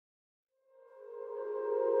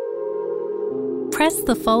press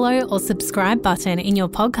the follow or subscribe button in your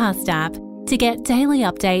podcast app to get daily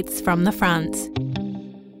updates from the front.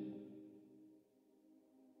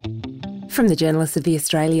 From the journalists of The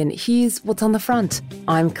Australian, here's what's on the front.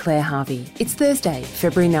 I'm Claire Harvey. It's Thursday,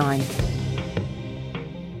 February 9.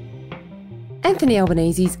 Anthony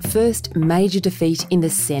Albanese's first major defeat in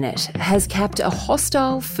the Senate has capped a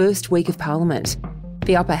hostile first week of Parliament.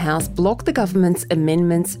 The upper house blocked the government's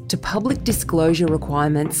amendments to public disclosure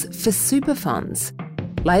requirements for super funds.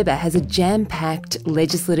 Labor has a jam-packed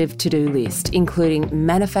legislative to-do list, including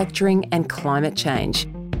manufacturing and climate change,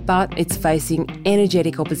 but it's facing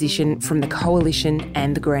energetic opposition from the Coalition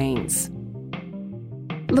and the Greens.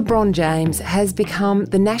 LeBron James has become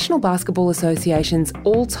the National Basketball Association's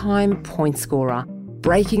all-time point scorer,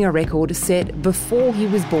 breaking a record set before he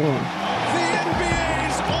was born. The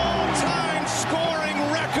NBA's all-time scoring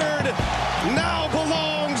record now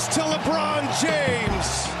belongs to LeBron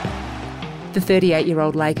James. The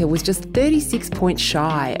 38-year-old Laker was just 36 points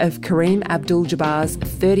shy of Kareem Abdul-Jabbar's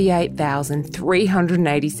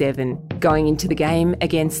 38,387 going into the game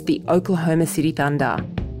against the Oklahoma City Thunder.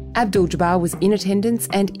 Abdul-Jabbar was in attendance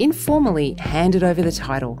and informally handed over the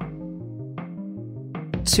title.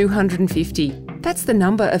 250. That's the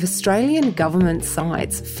number of Australian government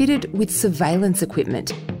sites fitted with surveillance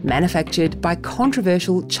equipment manufactured by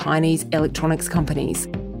controversial Chinese electronics companies.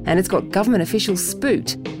 And it's got government officials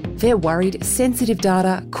spooked. They're worried sensitive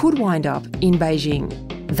data could wind up in Beijing.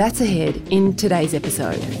 That's ahead in today's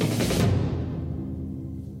episode.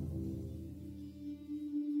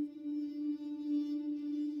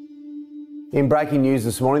 In breaking news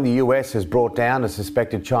this morning, the US has brought down a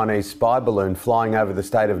suspected Chinese spy balloon flying over the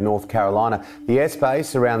state of North Carolina. The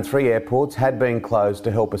airspace around 3 airports had been closed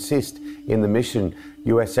to help assist in the mission.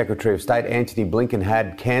 US Secretary of State Antony Blinken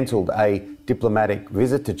had cancelled a diplomatic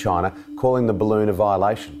visit to China, calling the balloon a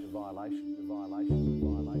violation.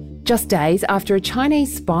 Just days after a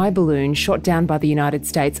Chinese spy balloon shot down by the United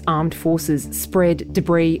States Armed Forces spread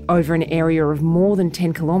debris over an area of more than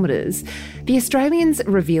 10 kilometres, the Australians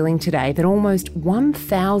revealing today that almost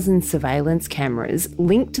 1,000 surveillance cameras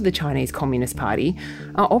linked to the Chinese Communist Party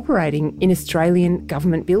are operating in Australian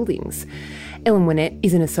government buildings. Ellen Winnett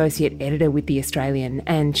is an associate editor with The Australian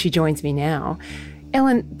and she joins me now.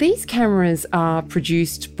 Ellen, these cameras are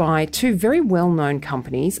produced by two very well-known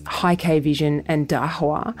companies, Hikvision and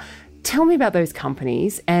Dahua. Tell me about those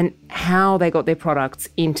companies and how they got their products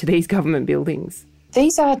into these government buildings.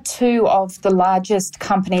 These are two of the largest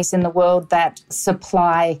companies in the world that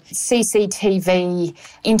supply CCTV,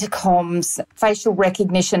 intercoms, facial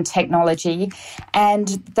recognition technology, and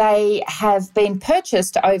they have been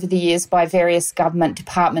purchased over the years by various government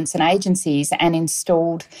departments and agencies and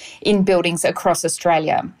installed in buildings across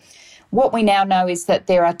Australia. What we now know is that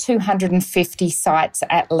there are 250 sites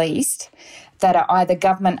at least that are either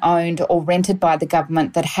government-owned or rented by the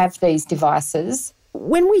government that have these devices.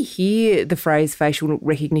 When we hear the phrase facial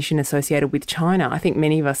recognition associated with China, I think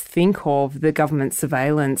many of us think of the government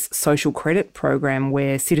surveillance social credit program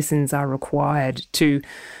where citizens are required to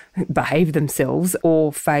behave themselves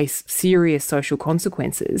or face serious social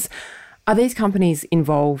consequences. Are these companies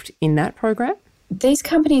involved in that program? These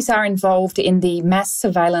companies are involved in the mass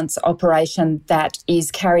surveillance operation that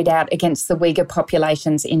is carried out against the Uyghur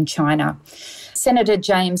populations in China. Senator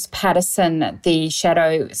James Paterson, the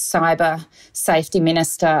shadow cyber safety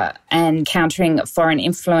minister and countering foreign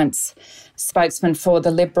influence spokesman for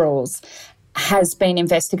the Liberals, has been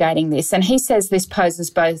investigating this. And he says this poses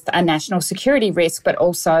both a national security risk but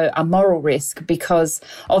also a moral risk because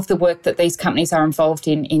of the work that these companies are involved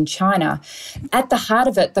in China. At the heart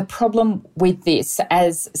of it, the problem with this,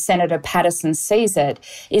 as Senator Paterson sees it,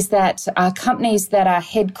 is that companies that are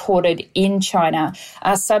headquartered in China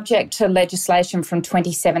are subject to legislation from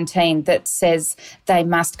 2017 that says they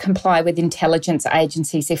must comply with intelligence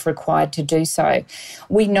agencies if required to do so.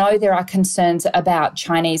 We know there are concerns about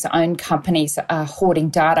Chinese-owned companies hoarding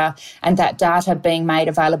data and that data being made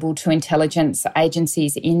available to intelligence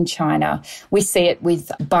agencies in China. We see it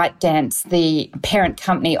with ByteDance, the parent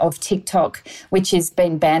company of TikTok, which has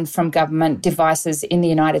been banned from government devices in the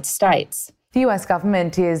United States. The US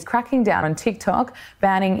government is cracking down on TikTok,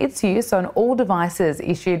 banning its use on all devices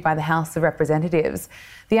issued by the House of Representatives.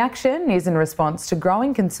 The action is in response to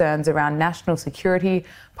growing concerns around national security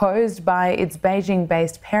posed by its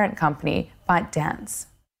Beijing-based parent company, ByteDance.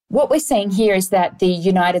 What we're seeing here is that the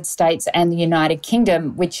United States and the United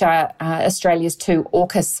Kingdom, which are Australia's two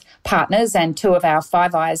AUKUS partners and two of our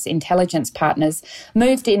Five Eyes intelligence partners,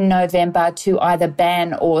 moved in November to either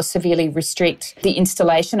ban or severely restrict the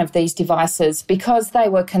installation of these devices because they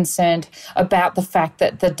were concerned about the fact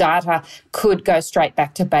that the data could go straight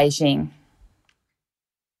back to Beijing.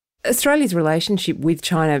 Australia's relationship with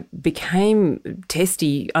China became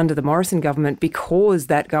testy under the Morrison government because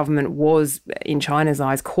that government was, in China's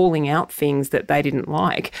eyes, calling out things that they didn't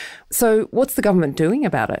like. So what's the government doing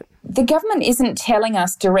about it? The government isn't telling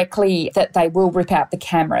us directly that they will rip out the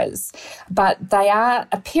cameras, but they are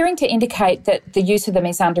appearing to indicate that the use of them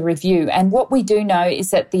is under review. And what we do know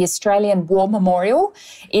is that the Australian War Memorial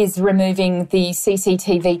is removing the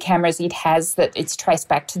CCTV cameras it has that it's traced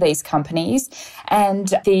back to these companies.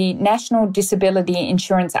 And the National Disability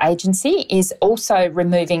Insurance Agency is also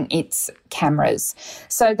removing its cameras.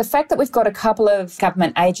 So the fact that we've got a couple of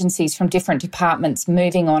government agencies from different departments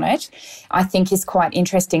moving on it, I think is quite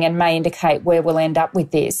interesting and may indicate where we'll end up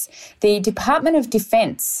with this. The Department of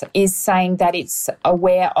Defence is saying that it's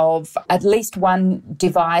aware of at least one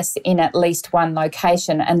device in at least one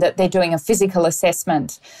location and that they're doing a physical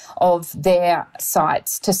assessment of their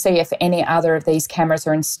sites to see if any other of these cameras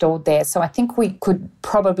are installed there. So I think we could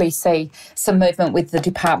probably see some movement with the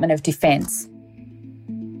Department of Defence.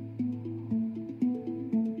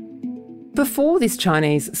 Before this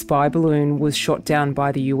Chinese spy balloon was shot down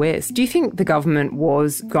by the US, do you think the government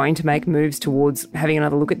was going to make moves towards having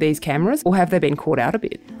another look at these cameras, or have they been caught out a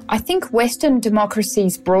bit? I think Western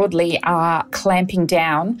democracies broadly are clamping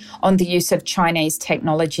down on the use of Chinese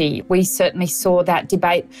technology. We certainly saw that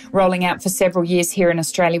debate rolling out for several years here in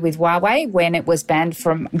Australia with Huawei when it was banned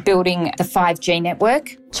from building the 5G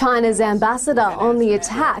network. China's ambassador on the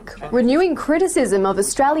attack, renewing criticism of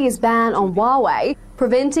Australia's ban on Huawei,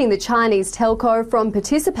 preventing the Chinese telco from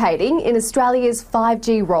participating in Australia's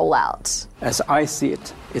 5G rollout. As I see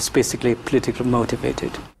it, it's basically politically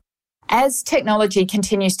motivated. As technology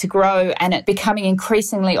continues to grow and it becoming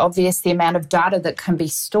increasingly obvious the amount of data that can be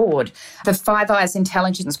stored, the Five Eyes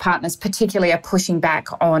intelligence partners particularly are pushing back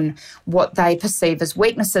on what they perceive as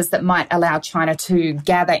weaknesses that might allow China to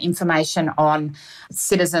gather information on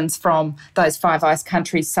citizens from those Five Eyes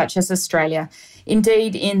countries such as Australia.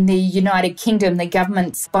 Indeed, in the United Kingdom, the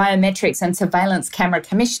government's biometrics and surveillance camera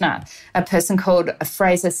commissioner, a person called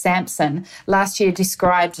Fraser Sampson, last year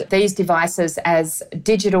described these devices as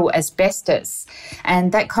digital asbestos.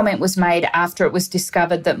 And that comment was made after it was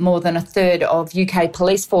discovered that more than a third of UK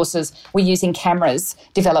police forces were using cameras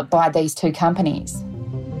developed by these two companies.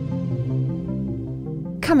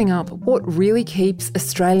 Coming up, what really keeps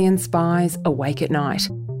Australian spies awake at night?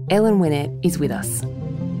 Ellen Winnett is with us.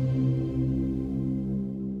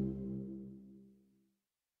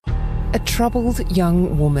 A troubled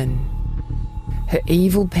young woman, her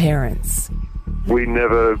evil parents. We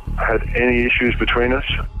never had any issues between us.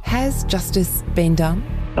 Has justice been done?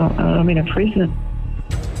 I'm in a prison.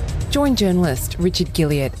 Join journalist Richard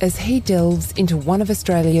Gilliatt as he delves into one of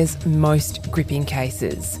Australia's most gripping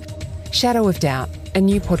cases. Shadow of Doubt, a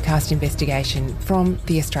new podcast investigation from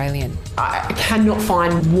The Australian. I cannot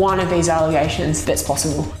find one of these allegations that's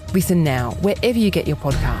possible. Listen now, wherever you get your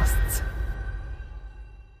podcasts.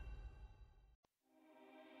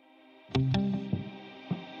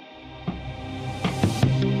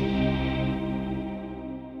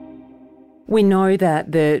 We know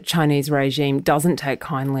that the Chinese regime doesn't take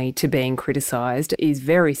kindly to being criticised, is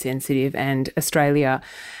very sensitive, and Australia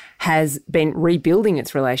has been rebuilding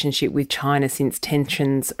its relationship with China since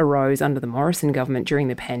tensions arose under the Morrison government during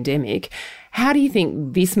the pandemic. How do you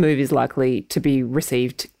think this move is likely to be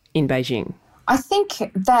received in Beijing? I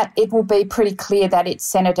think that it will be pretty clear that it's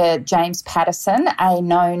Senator James Paterson, a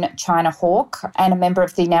known China hawk and a member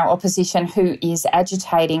of the now opposition, who is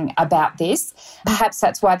agitating about this. Perhaps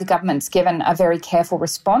that's why the government's given a very careful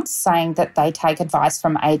response, saying that they take advice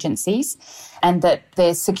from agencies and that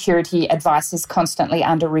their security advice is constantly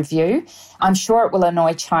under review. I'm sure it will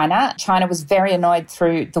annoy China. China was very annoyed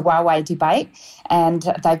through the Huawei debate, and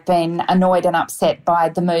they've been annoyed and upset by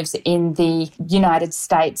the moves in the United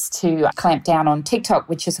States to clamp down on TikTok,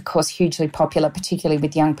 which is, of course, hugely popular, particularly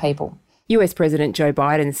with young people. US President Joe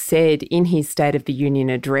Biden said in his State of the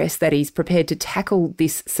Union address that he's prepared to tackle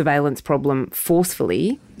this surveillance problem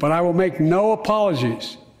forcefully. But I will make no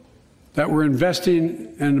apologies that we're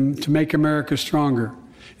investing to make America stronger.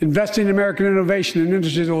 Investing in American innovation and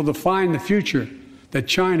industries that will define the future that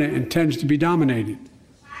China intends to be dominating.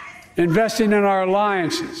 Investing in our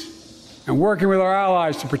alliances and working with our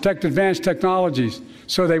allies to protect advanced technologies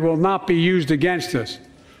so they will not be used against us.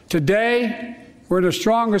 Today, we're in the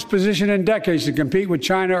strongest position in decades to compete with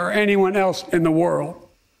China or anyone else in the world.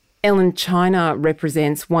 Ellen, China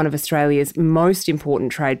represents one of Australia's most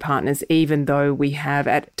important trade partners, even though we have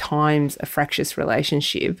at times a fractious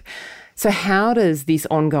relationship. So how does this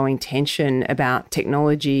ongoing tension about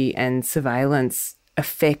technology and surveillance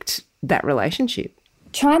affect that relationship?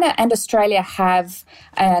 China and Australia have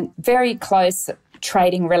a very close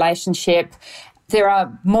trading relationship. There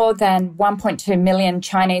are more than 1.2 million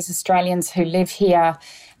Chinese Australians who live here.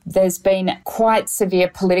 There's been quite severe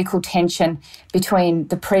political tension between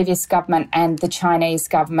the previous government and the Chinese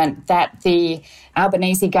government that the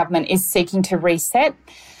Albanese government is seeking to reset.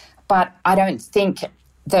 But I don't think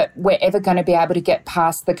that we're ever going to be able to get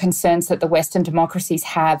past the concerns that the Western democracies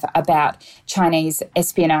have about Chinese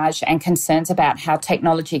espionage and concerns about how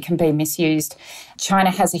technology can be misused.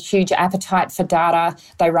 China has a huge appetite for data.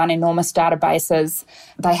 They run enormous databases.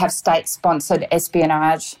 They have state-sponsored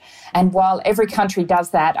espionage. And while every country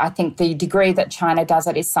does that, I think the degree that China does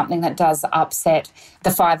it is something that does upset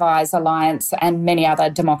the Five Eyes Alliance and many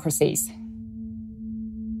other democracies.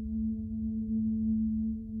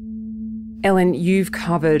 Ellen, you've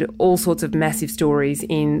covered all sorts of massive stories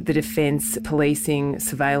in the defence, policing,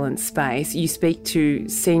 surveillance space. You speak to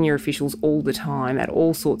senior officials all the time at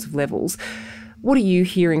all sorts of levels. What are you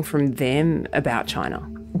hearing from them about China?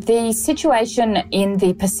 The situation in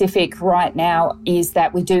the Pacific right now is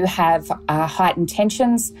that we do have heightened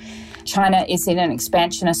tensions. China is in an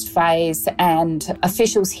expansionist phase and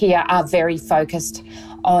officials here are very focused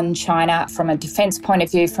on China from a defence point of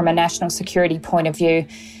view, from a national security point of view.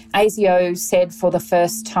 ASIO said for the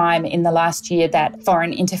first time in the last year that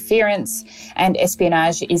foreign interference and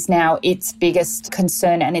espionage is now its biggest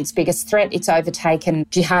concern and its biggest threat. It's overtaken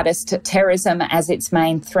jihadist terrorism as its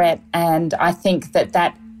main threat. And I think that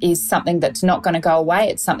that is something that's not going to go away.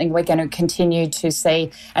 It's something we're going to continue to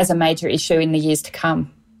see as a major issue in the years to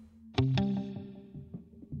come.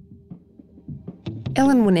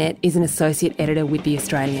 Ellen Winnett is an associate editor with The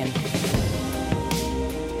Australian.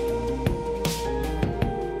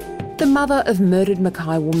 The mother of murdered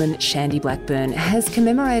Mackay woman Shandy Blackburn has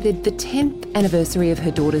commemorated the 10th anniversary of her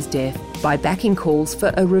daughter's death by backing calls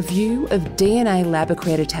for a review of DNA lab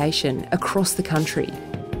accreditation across the country.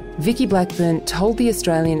 Vicky Blackburn told The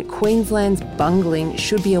Australian Queensland's bungling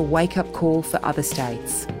should be a wake-up call for other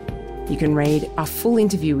states. You can read our full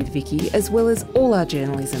interview with Vicky as well as all our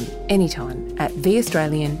journalism anytime at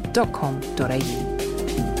theaustralian.com.au.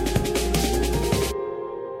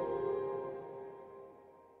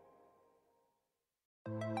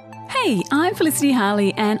 Hey, I'm Felicity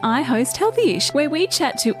Harley and I host Healthyish, where we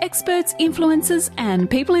chat to experts, influencers and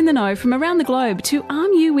people in the know from around the globe to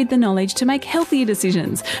arm you with the knowledge to make healthier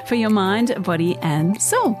decisions for your mind, body and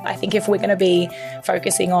soul. I think if we're going to be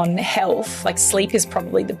focusing on health, like sleep is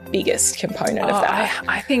probably the biggest component of that.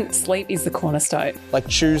 I think sleep is the cornerstone. Like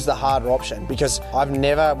choose the harder option, because I've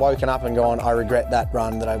never woken up and gone, I regret that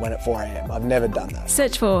run that I went at 4 a.m. I've never done that.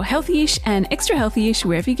 Search for Healthyish and Extra Healthyish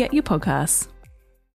wherever you get your podcasts.